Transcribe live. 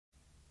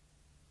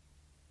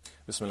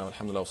Bismillah,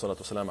 alhamdulillah, wa salatu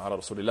wa salam ala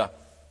rasulillah.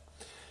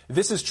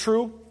 This is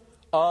true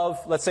of,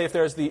 let's say if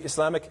there's the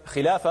Islamic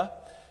Khilafah,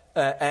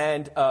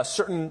 and a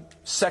certain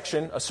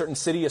section, a certain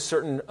city, a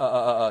certain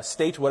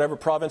state, whatever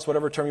province,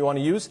 whatever term you want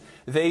to use,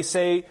 they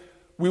say,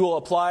 we will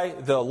apply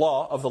the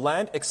law of the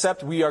land,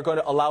 except we are going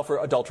to allow for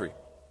adultery,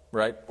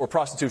 right? Or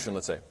prostitution,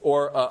 let's say,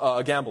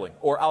 or gambling,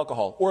 or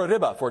alcohol, or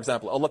riba, for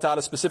example. Allah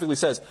Ta'ala specifically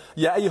says,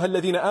 Ya ayyuha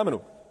alladhina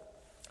amanu,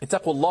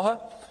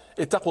 ittaqullaha,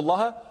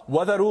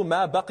 wadharu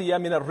ma baqiya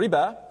min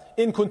al-riba,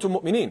 in kuntum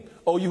mu'minin.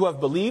 O you who have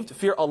believed,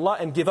 fear Allah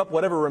and give up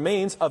whatever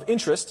remains of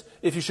interest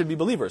if you should be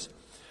believers.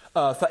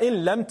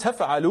 فَإِن لَمْ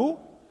تَفْعَلُوا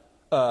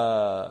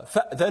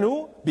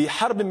فَأْذَنُوا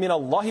بِحَرْبٍ مِّنَ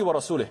اللَّهِ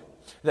وَرَسُولِهِ.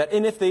 That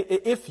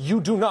if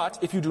you do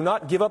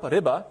not give up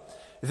riba,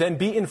 then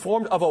be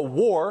informed of a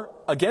war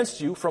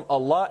against you from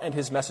Allah and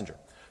His Messenger.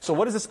 So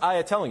what is this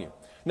ayah telling you?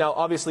 Now,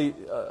 obviously,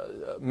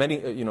 many,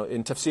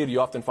 in tafsir,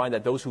 you often find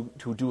that those who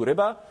do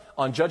riba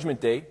on Judgment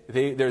Day,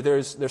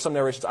 there's some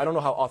narrations. I don't know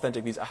how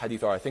authentic these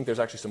ahadith are. I think there's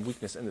actually some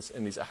weakness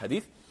in these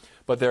ahadith,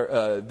 but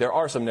there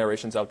are some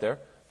narrations out there.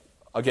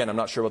 Again, I'm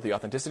not sure about the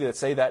authenticity, that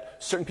say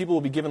that certain people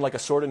will be given like a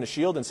sword and a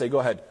shield and say, go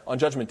ahead, on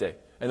Judgment Day.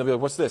 And they'll be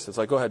like, what's this? It's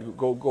like, go ahead,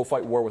 go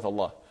fight war with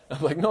Allah.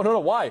 I'm like, no,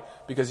 why?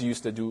 Because you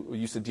used to deal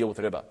with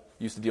riba.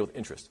 You used to deal with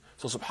interest.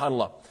 So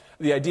subhanAllah.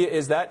 The idea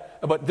is that,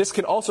 but this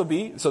can also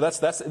be, so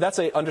that's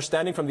a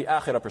understanding from the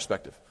akhirah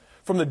perspective.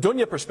 From the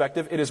dunya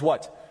perspective, it is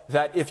what?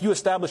 That if you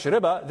establish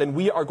riba, then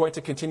we are going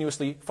to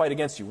continuously fight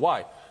against you.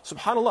 Why?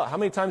 SubhanAllah, how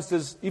many times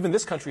does even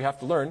this country have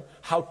to learn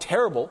how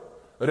terrible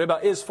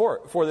riba is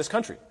for this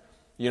country?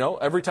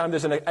 Every time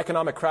there's an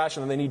economic crash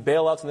and they need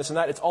bailouts and this and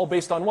that, it's all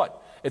based on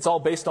what? It's all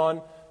based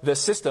on the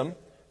system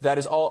that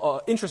is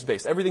all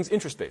interest-based. Everything's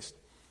interest-based.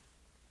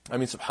 I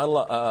mean,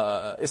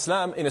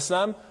 subhanAllah, in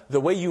Islam, the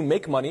way you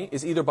make money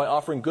is either by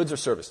offering goods or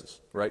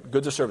services, right?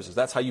 Goods or services.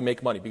 That's how you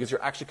make money, because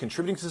you're actually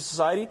contributing to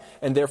society,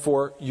 and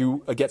therefore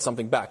you get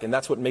something back. And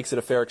that's what makes it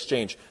a fair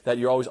exchange, that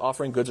you're always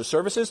offering goods or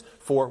services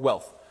for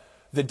wealth.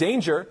 The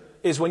danger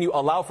is when you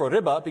allow for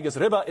riba, because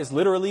riba is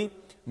literally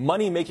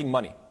money making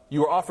money.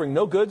 You are offering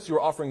no goods, you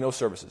are offering no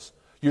services.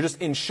 You're just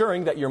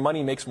ensuring that your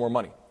money makes more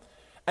money.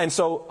 And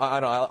so,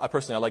 I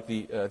personally like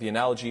the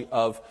analogy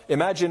of,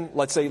 imagine,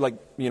 let's say,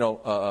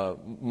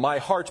 my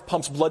heart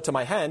pumps blood to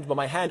my hand, but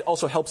my hand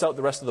also helps out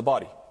the rest of the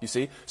body, you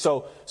see?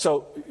 So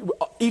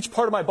each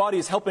part of my body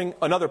is helping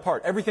another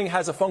part. Everything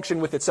has a function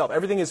with itself.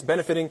 Everything is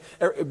benefiting,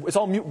 it's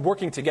all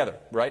working together,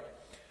 right?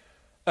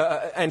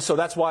 And so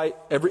that's why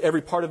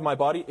every part of my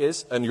body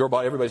is, and your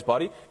body, everybody's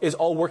body, is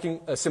all working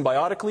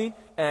symbiotically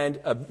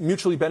and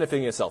mutually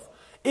benefiting itself.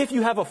 If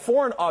you have a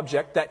foreign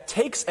object that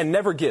takes and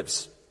never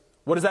gives,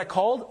 what is that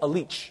called? A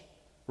leech,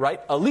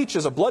 right? A leech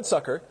is a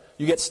bloodsucker.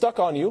 You get stuck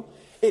on you.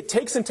 It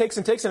takes and takes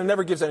and takes and it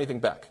never gives anything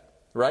back,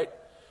 right?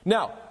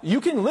 Now, you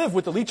can live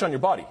with the leech on your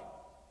body,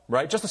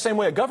 right? Just the same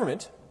way a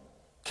government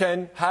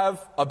can have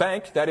a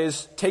bank that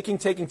is taking,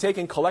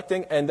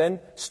 collecting, and then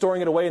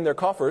storing it away in their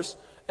coffers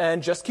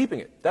and just keeping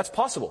it. That's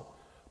possible.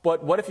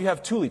 But what if you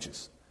have 2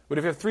 leeches? What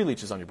if you have 3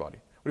 leeches on your body?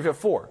 What if you have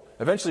 4?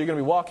 Eventually you're going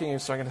to be walking and you're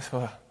starting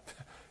to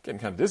getting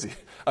kind of dizzy.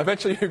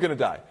 Eventually you're going to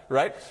die,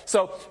 right?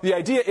 So the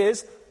idea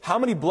is, how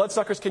many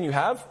bloodsuckers can you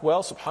have?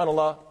 Well,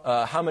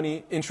 subhanAllah, how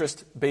many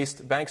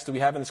interest-based banks do we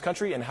have in this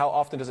country, and how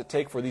often does it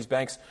take for these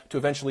banks to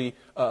eventually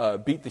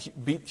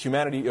beat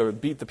humanity, or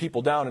beat the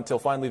people down until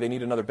finally they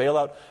need another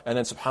bailout, and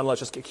then subhanAllah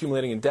just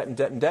accumulating in debt and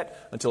debt and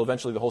debt until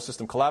eventually the whole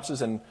system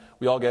collapses and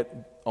we all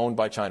get owned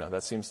by China.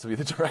 That seems to be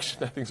the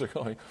direction that things are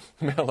going.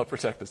 May Allah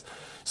protect us.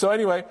 So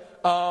anyway,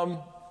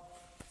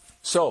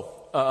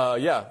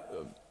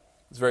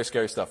 it's very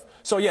scary stuff.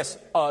 So yes,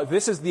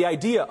 this is the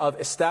idea of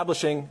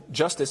establishing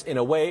justice in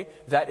a way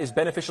that is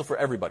beneficial for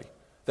everybody.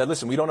 That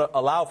listen, we don't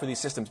allow for these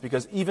systems,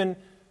 because even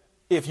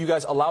if you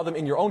guys allow them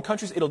in your own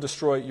countries, it'll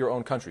destroy your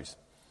own countries.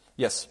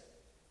 Yes.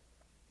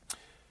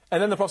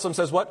 And then the Prophet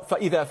says what?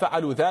 فَإِذَا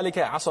فَعَلُوا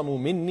ذَلِكَ عَصَمُوا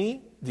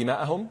مِنِّي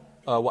دِمَاءَهُمْ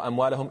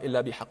وَأَمْوَالَهُمْ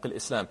إِلَّا بِحَقِّ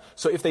الْإِسْلَامِ.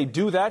 So if they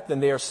do that,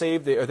 then they are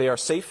saved, they are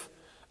safe,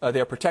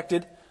 they are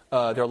protected.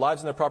 Their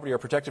lives and their property are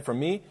protected from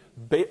me,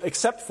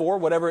 except for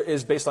whatever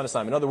is based on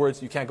Islam. In other words,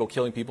 you can't go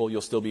killing people,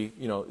 you'll still be,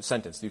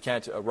 sentenced. You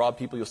can't rob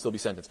people, you'll still be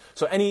sentenced.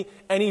 So any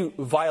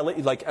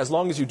as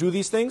long as you do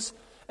these things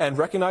and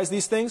recognize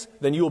these things,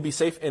 then you will be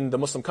safe in the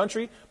Muslim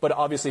country. But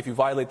obviously, if you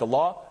violate the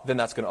law, then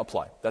that's going to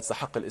apply. That's the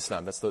haqq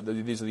al-Islam.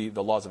 These are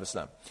the laws of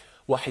Islam.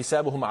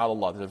 وَحِسَابُهُمْ عَلَى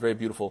اللَّهِ. There's a very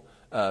beautiful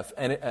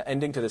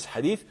ending to this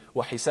hadith.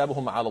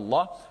 وَحِسَابُهُمْ عَلَى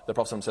اللَّهِ. The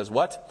Prophet says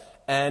what?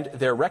 And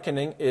their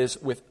reckoning is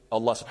with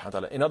Allah subhanahu wa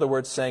ta'ala. In other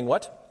words, saying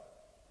what?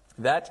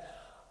 That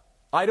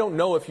I don't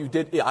know if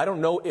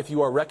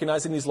you are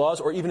recognizing these laws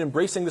or even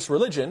embracing this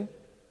religion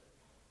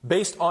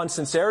based on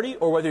sincerity,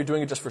 or whether you're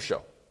doing it just for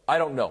show. I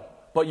don't know.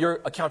 But your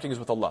accounting is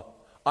with Allah.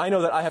 I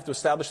know that I have to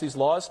establish these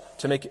laws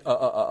to make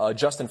a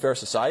just and fair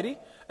society,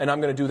 and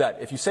I'm going to do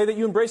that. If you say that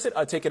you embrace it,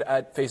 I'll take it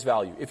at face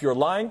value. If you're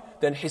lying,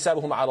 then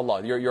hisabuhum ala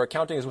Allah. Your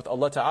accounting is with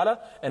Allah Ta'ala,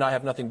 and I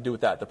have nothing to do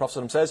with that. The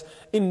Prophet says,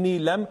 إِنِّي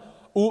لَمْ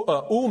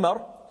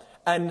أُمَرْ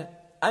أَنْ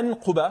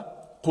أَنْقُبَ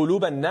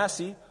قُلُوبَ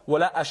النَّاسِ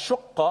وَلَا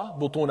أَشُقَّ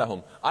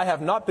بُطُونَهُم. I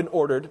have not been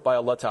ordered by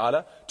Allah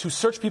Ta'ala to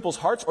search people's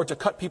hearts or to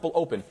cut people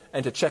open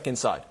and to check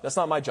inside. That's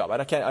not my job.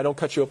 I don't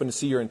cut you open to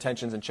see your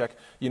intentions and check,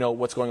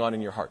 what's going on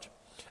in your heart.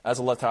 As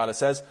Allah Ta'ala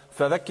says,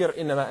 فَذَكِّرْ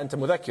إِنَّمَا أَنْتَ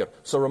مُذَكِّرْ.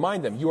 So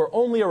remind them. You are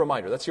only a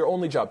reminder. That's your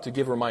only job, to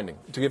give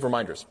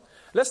reminders.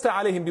 لَسْتَ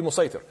عَلَيْهِمْ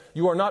بِمُسَيْطِرْ.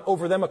 You are not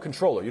over them a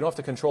controller. You don't have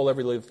to control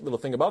every little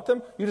thing about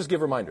them. You just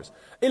give reminders.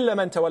 إِلَّا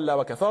مَنْ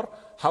تَوَلَّى وَكَفَرْ.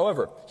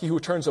 However, he who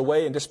turns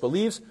away and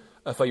disbelieves,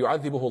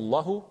 فَيُعَذِّبُهُ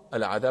اللَّهُ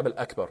الْعَذَابَ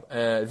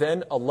الْأَكْبَرِ.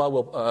 Then Allah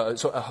will,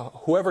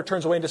 whoever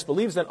turns away and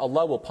disbelieves, then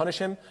Allah will punish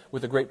him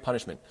with a great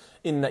punishment.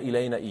 إِنَّ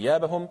إِلَيْنَا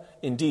إِيَابَهُمْ.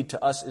 Indeed,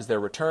 to us is their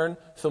return.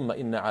 ثُمَّ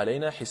إِنَّ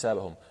عَلَيْنَا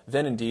حِسَابَهُمْ.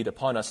 Then indeed,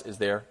 upon us is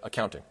their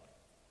accounting.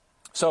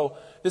 So,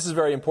 this is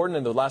very important,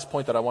 and the last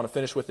point that I want to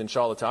finish with,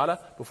 inshallah ta'ala,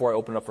 before I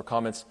open up for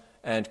comments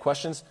and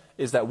questions,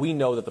 is that we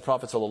know that the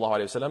Prophet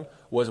ﷺ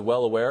was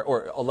well aware,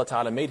 or Allah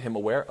Ta'ala made him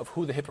aware of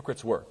who the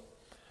hypocrites were.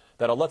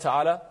 That Allah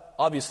Ta'ala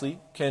obviously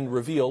can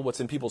reveal what's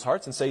in people's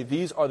hearts and say,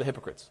 these are the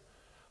hypocrites.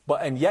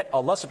 And yet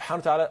Allah Subhanahu wa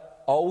Ta'ala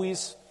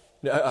always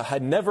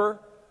had never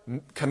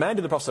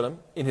commanded the Prophet ﷺ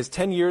in his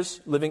 10 years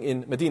living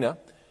in Medina,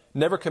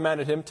 never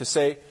commanded him to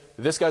say,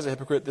 this guy's a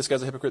hypocrite, this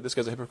guy's a hypocrite, this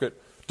guy's a hypocrite.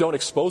 Don't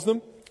expose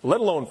them, let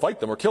alone fight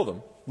them or kill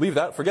them. Leave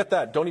that, forget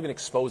that, don't even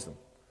expose them.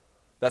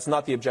 That's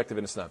not the objective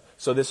in Islam.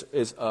 So this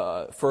is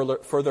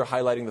further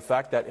highlighting the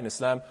fact that in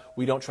Islam,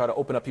 we don't try to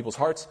open up people's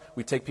hearts.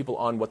 We take people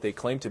on what they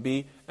claim to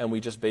be, and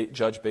we just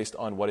judge based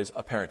on what is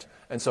apparent.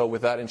 And so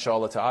with that,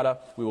 inshallah ta'ala,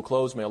 we will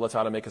close. May Allah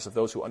ta'ala make us of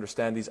those who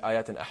understand these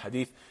ayat and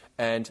ahadith,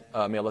 and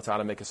may Allah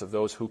ta'ala make us of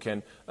those who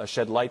can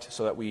shed light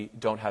so that we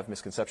don't have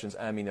misconceptions.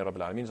 Ameen ya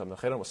Rabbil Alameen.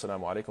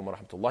 Wassalamu alaikum wa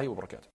rahmatullahi wa barakatuh.